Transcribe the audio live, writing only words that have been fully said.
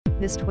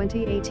This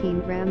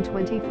 2018 Ram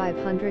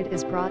 2500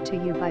 is brought to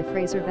you by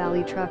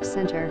Fraservalley Truck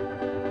Center.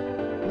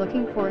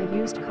 Looking for a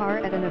used car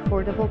at an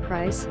affordable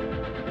price?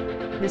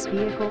 This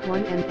vehicle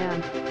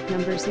 1NM,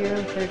 number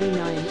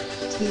 039,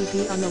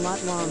 TB on the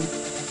lot long.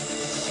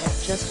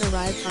 Just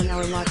arrived on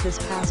our lot this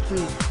past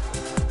week.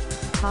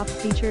 Top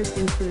features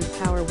include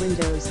power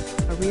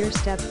windows, a rear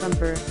step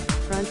bumper,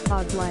 front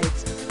fog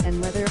lights,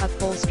 and leather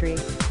upholstery.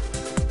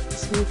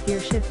 Smooth gear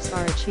shifts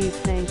are achieved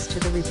thanks to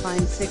the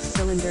refined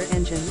 6-cylinder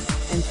engine,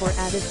 and for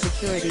added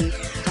security,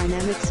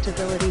 dynamic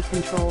stability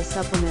control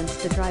supplements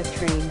the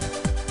drivetrain.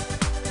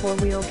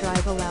 4-wheel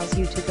drive allows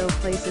you to go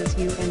places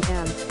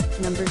U&M,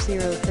 number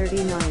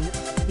 039,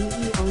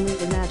 VE only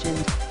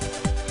imagined.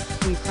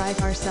 We pride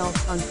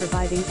ourselves on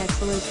providing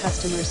excellent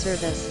customer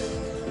service.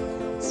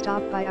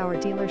 Stop by our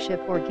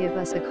dealership or give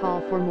us a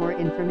call for more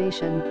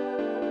information.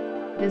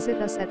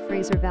 Visit us at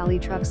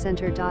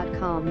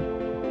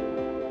FraserValleyTruckCenter.com.